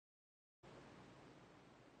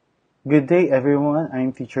Good day, everyone. I'm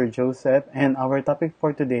Teacher Joseph, and our topic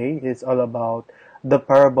for today is all about the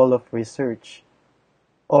parable of research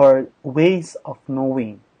or ways of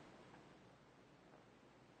knowing.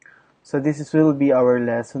 So, will be our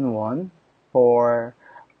lesson one for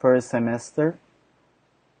first semester.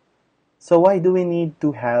 So, why do we need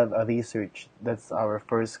to have a research? That's our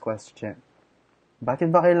first question. Bakit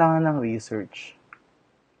ba kailangan ng research?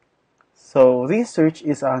 So, research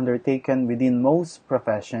is undertaken within most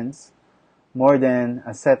professions more than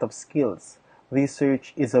a set of skills.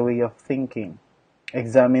 Research is a way of thinking,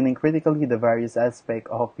 examining critically the various aspects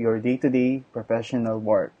of your day-to-day professional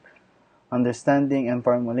work, understanding and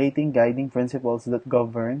formulating guiding principles that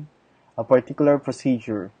govern a particular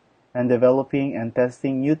procedure, and developing and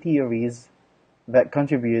testing new theories that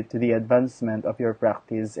contribute to the advancement of your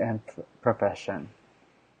practice and profession.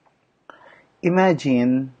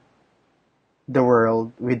 Imagine the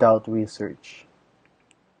world without research.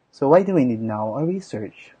 So why do we need now a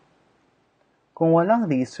research? Kung walang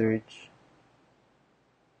research,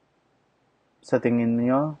 sa tingin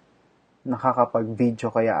niyo,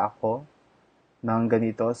 nakakapag-video kaya ako ng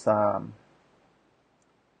ganito sa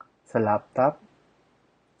laptop?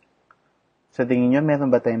 Sa tingin niyo, meron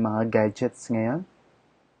ba tayong mga gadgets ngayon?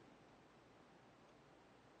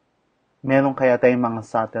 Meron kaya tayong mga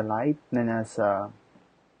satellite na nasa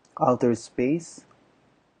outer space?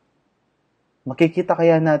 Makikita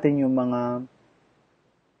kaya natin yung mga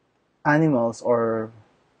animals or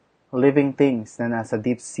living things na nasa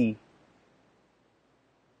deep sea?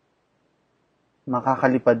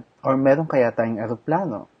 Makakalipad or meron kaya tayong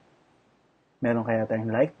eroplano? Meron kaya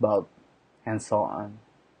tayong light bulb? And so on.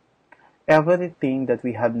 Everything that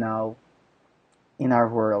we have now in our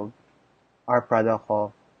world are product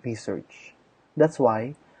of research. That's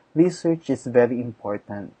why research is very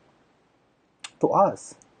important to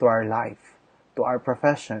us, to our life, to our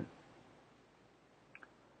profession.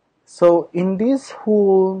 So in this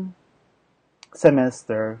whole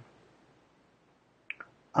semester,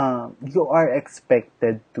 you are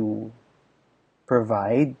expected to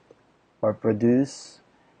provide or produce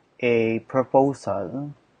a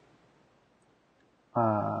proposal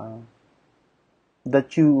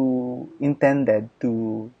that you intended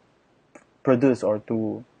to produce or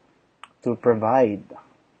to provide,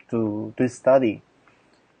 to study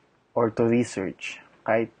or to research.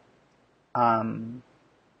 Right?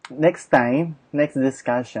 Next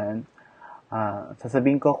discussion,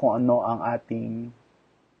 sasabihin ko kung ano ang ating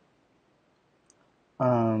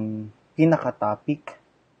pinaka-topic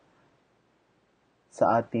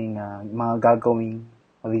sa ating mga gagawing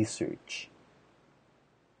research.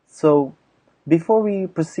 So, before we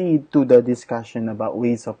proceed to the discussion about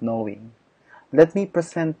ways of knowing, let me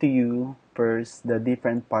present to you first the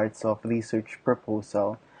different parts of research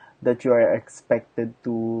proposal that you are expected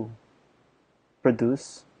to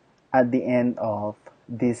produce at the end of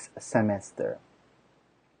this semester.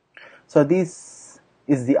 So this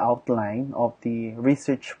is the outline of the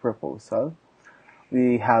research proposal.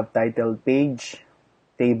 We have title page,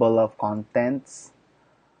 table of contents,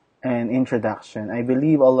 and introduction. I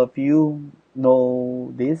believe all of you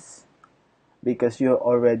know this because you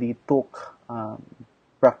already took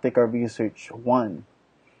practical research 1.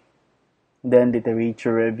 Then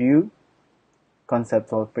literature review,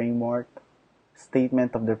 conceptual framework,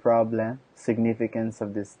 statement of the problem, significance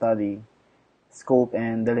of the study, scope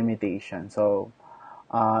and delimitation. So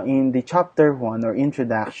in the chapter 1 or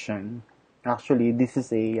introduction, actually this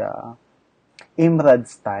is a IMRAD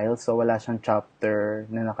style, so wala siyang chapter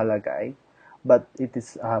na nakalagay, but it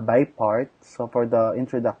is by part. So for the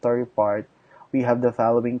introductory part, we have the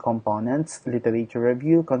following components: literature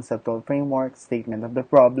review, conceptual framework, statement of the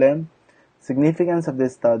problem, significance of the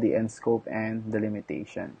study, and scope and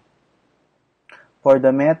delimitation. For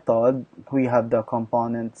the method, we have the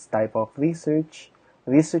components: type of research,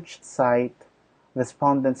 research site,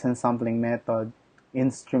 respondents and sampling method,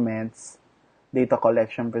 instruments, data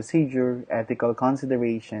collection procedure, ethical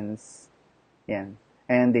considerations, yan,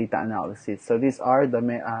 and data analysis. So these are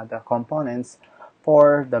the components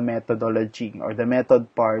for the methodology or the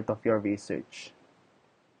method part of your research.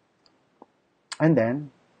 And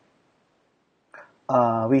then,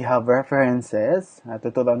 we have references.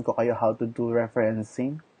 Tuturuan ko kayo how to do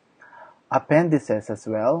referencing. Appendices as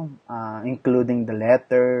well, including the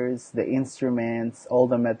letters, the instruments, all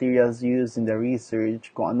the materials used in the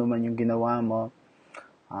research, kung ano man yung ginawa mo,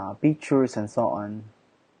 pictures, and so on.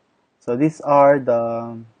 So these are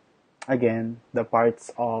the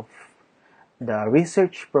parts of the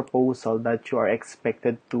research proposal that you are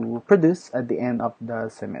expected to produce at the end of the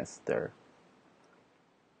semester.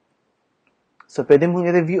 So pwede mong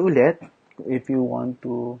i-review ulit if you want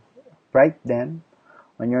to write them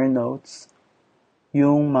on your notes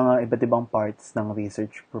yung mga iba't ibang parts ng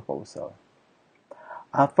research proposal.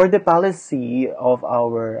 For the policy of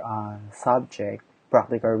our subject,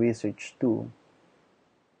 Practical Research 2,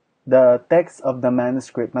 the text of the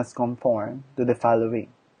manuscript must conform to the following.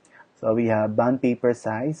 So we have bond paper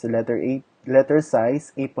size, letter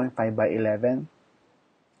size 8.5 by 11,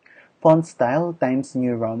 font style Times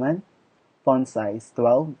New Roman, font size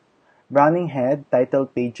 12, running head, title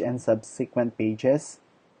page and subsequent pages,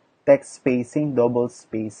 text spacing, double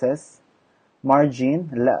spaces, margin,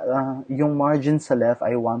 yung margin sa left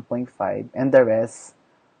ay 1.5 and the rest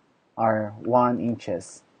are 1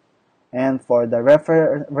 inches. And for the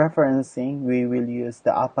referencing, we will use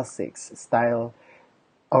the APA 6 style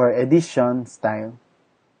or edition style.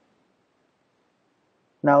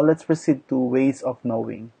 Now let's proceed to ways of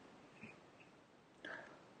knowing.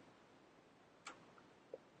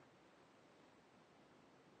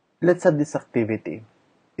 Let's have this activity.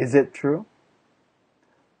 Is it true?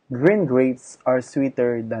 Green grapes are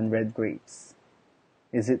sweeter than red grapes.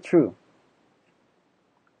 Is it true?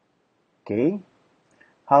 Okay.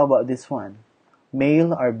 How about this one?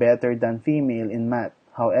 Male are better than female in math.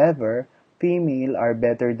 However, female are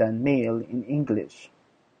better than male in English.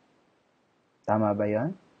 Tama ba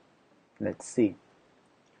yan? Let's see.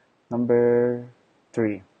 Number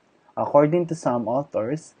 3. According to some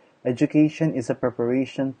authors, education is a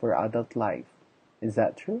preparation for adult life. Is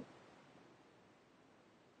that true?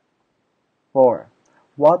 4.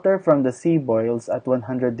 Water from the sea boils at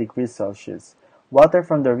 100 degrees Celsius. Water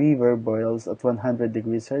from the river boils at 100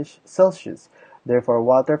 degrees Celsius. Therefore,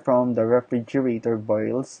 water from the refrigerator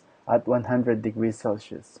boils at 100 degrees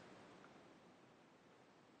Celsius.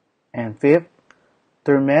 And 5th,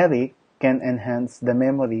 turmeric can enhance the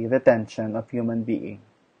memory retention of human being.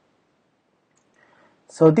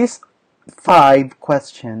 So these 5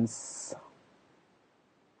 questions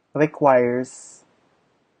requires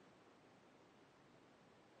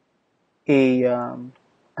an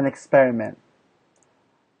experiment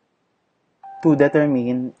to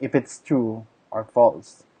determine if it's true or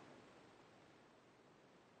false.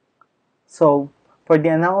 So, for the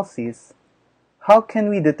analysis, how can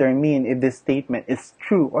we determine if this statement is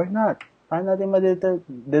true or not? Paano natin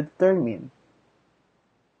ma-determine?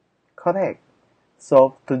 Correct.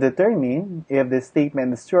 So, to determine if this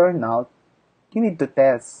statement is true or not, you need to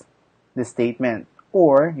test the statement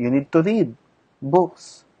or you need to read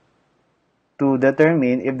books to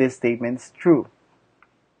determine if this statement is true.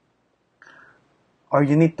 Or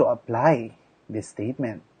you need to apply this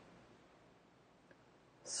statement.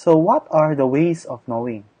 So, what are the ways of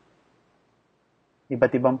knowing?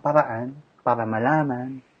 Iba't ibang paraan para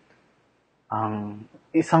malaman ang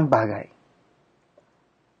isang bagay.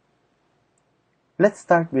 Let's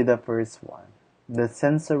start with the first one, the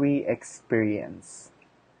sensory experience.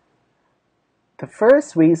 The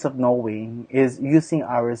first ways of knowing is using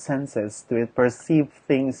our senses to perceive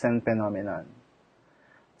things and phenomena.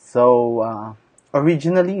 So,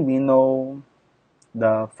 originally, we know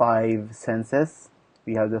the 5 senses.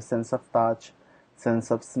 We have the sense of touch, sense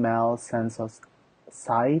of smell, sense of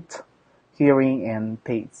sight, hearing, and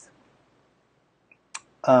taste.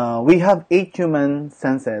 We have 8 human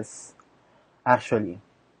senses, actually.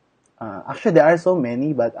 Actually, there are so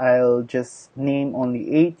many, but I'll just name only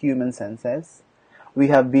 8 human senses. We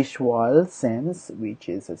have visual sense, which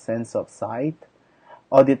is a sense of sight,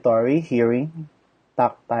 auditory, hearing,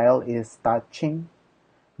 tactile is touching,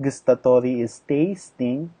 gustatory is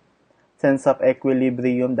tasting, sense of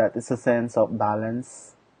equilibrium, that is a sense of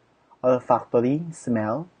balance, olfactory,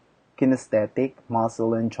 smell, kinesthetic,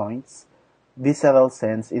 muscle and joints, visceral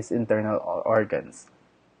sense is internal organs.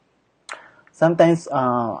 Sometimes,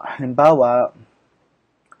 halimbawa,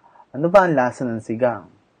 ano ba ang lasa ng sigang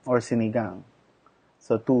or sinigang?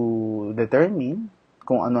 So, to determine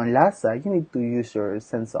kung ano ang lasa, you need to use your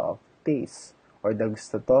sense of taste or the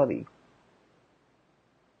gustatory,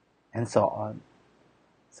 and so on.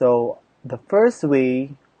 So, the first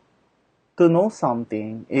way to know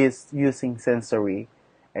something is using sensory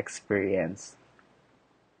experience.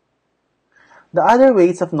 The other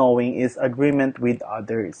ways of knowing is agreement with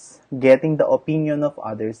others, getting the opinion of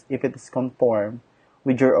others if it is conformed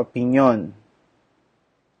with your opinion.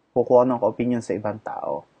 Kukuha ng opinion sa ibang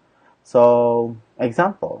tao. So,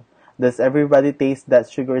 example, does everybody taste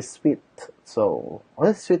that sugar is sweet? So,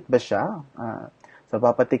 sweet ba siya? So,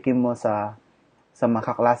 papatikim mo sa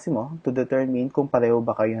makaklase mo to determine kung pareho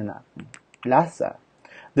ba kayo na lasa.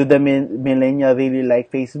 Do the millennial really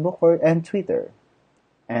like Facebook and Twitter?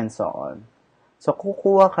 And so on. So,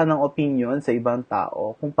 kukuha ka ng opinion sa ibang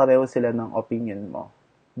tao kung pareho sila ng opinion mo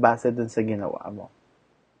base dun sa ginawa mo.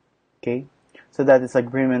 Okay? So that is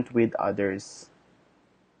agreement with others.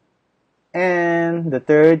 And the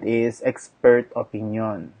third is expert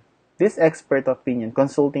opinion. This expert opinion,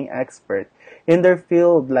 consulting expert in their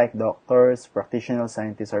field like doctors, practitioners,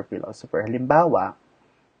 scientists, or philosopher. Halimbawa,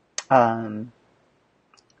 um,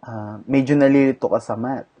 medyo nalilito ka sa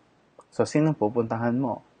math. So, sinong pupuntahan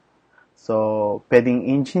mo? So, pwedeng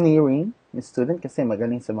engineering student kasi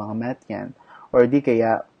magaling sa mga math yan. Or di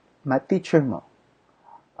kaya, math teacher mo.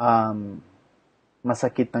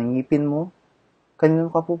 Masakit ng ngipin mo, kanino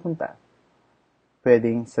ka pupunta?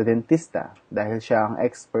 Pwedeng sa dentista dahil siya ang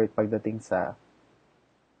expert pagdating sa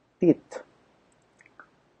teeth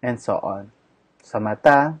and so on. Sa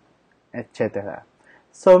mata, etc.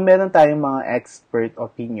 So, meron tayong mga expert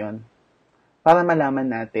opinion para malaman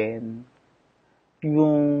natin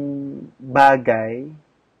yung bagay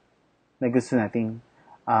na gusto nating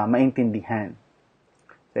maintindihan.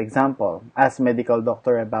 For example, ask medical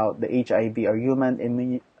doctor about the HIV or human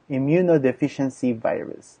immunodeficiency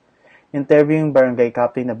virus. Interviewing barangay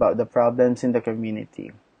captain about the problems in the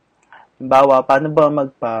community. Halimbawa, paano ba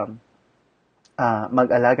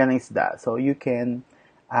mag-alaga ng isda? So, you can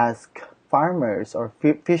ask farmers or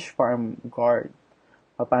fish farm guard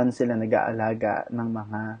paano sila nag-aalaga ng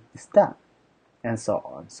mga isda and so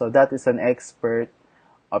on. So, that is an expert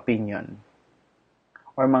opinion.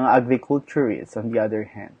 Or mga agriculturists on the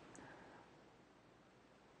other hand.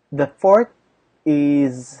 The fourth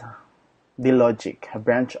is the logic, a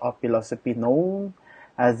branch of philosophy known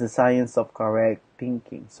as the science of correct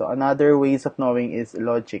thinking. So, another ways of knowing is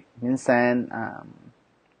logic. Minsan,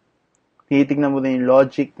 titignan mo na yung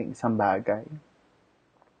logic ng isang bagay.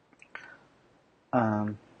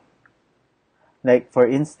 Like, for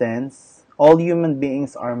instance, all human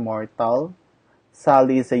beings are mortal.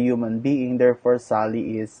 Sally is a human being, therefore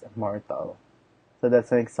Sally is mortal. So, that's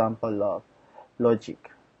an example of logic.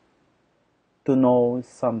 To know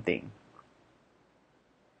something.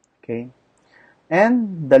 Okay?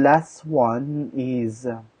 And the last one is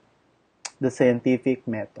the scientific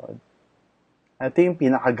method. Ito yung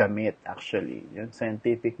pinakagamit actually, yung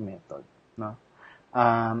scientific method. No?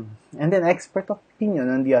 And then expert opinion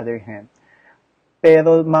on the other hand.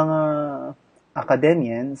 Pero mga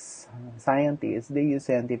academians, scientists, they use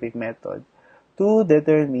scientific method to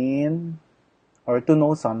determine or to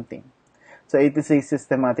know something. So it is a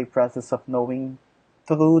systematic process of knowing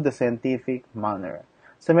through the scientific manner.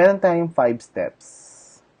 So, meron tayong 5 steps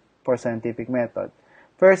for scientific method.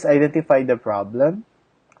 First, identify the problem.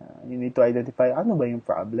 You need to identify ano ba yung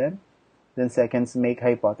problem. Then, second, make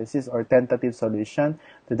hypothesis or tentative solution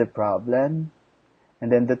to the problem.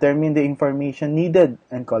 And then, determine the information needed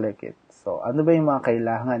and collect it. So, ano ba yung mga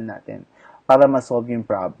kailangan natin para ma-solve yung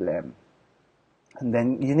problem. And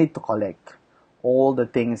then, you need to collect all the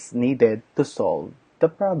things needed to solve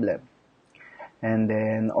the problem. And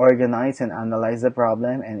then, organize and analyze the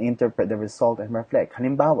problem and interpret the result and reflect.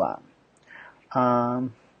 Halimbawa,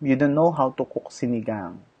 you don't know how to cook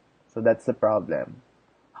sinigang. So, that's the problem.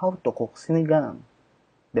 How to cook sinigang.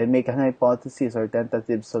 Then, make an hypothesis or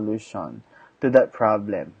tentative solution to that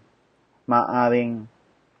problem. Maaring,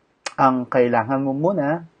 ang kailangan mo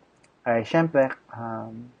muna ay, syempre,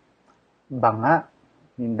 banga,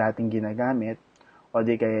 yung dating ginagamit, o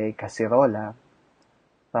di kay kasirola,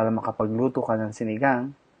 para makapagluto ka ng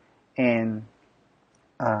sinigang, and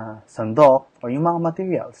sandok, or yung mga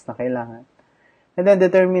materials na kailangan. And then,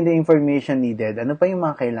 determine the information needed. Ano pa yung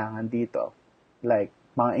mga kailangan dito? Like,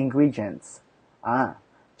 mga ingredients.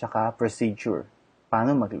 Tsaka procedure.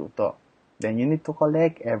 Paano magluto? Then, you need to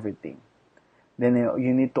collect everything. Then,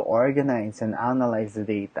 you need to organize and analyze the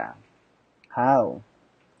data. How?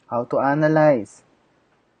 How to analyze?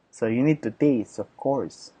 So, you need to taste, of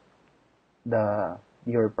course,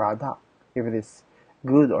 your product, if it is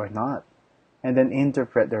good or not, and then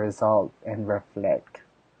interpret the result and reflect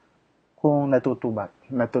kung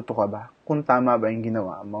natuto ka ba, kung tama ba yung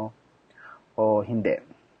ginawa mo o hindi,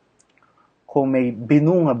 kung may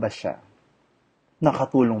binunga ba siya,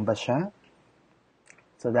 nakatulong ba siya.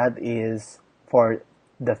 So that is for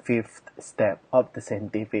the 5th step of the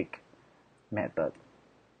scientific method.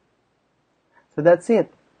 So that's it.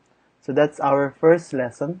 So that's our first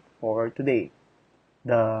lesson for today.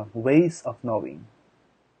 The ways of knowing.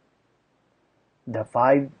 The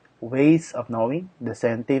 5 ways of knowing, the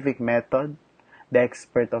scientific method, the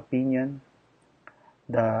expert opinion.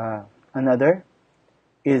 Another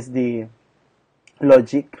is the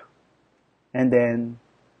logic, and then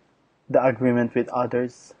the agreement with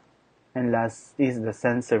others, and last is the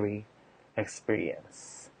sensory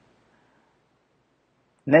experience.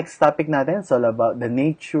 Next topic natin is all about the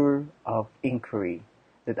nature of inquiry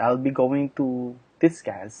that I'll be going to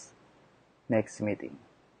discuss next meeting.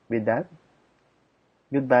 With that,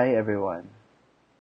 goodbye everyone.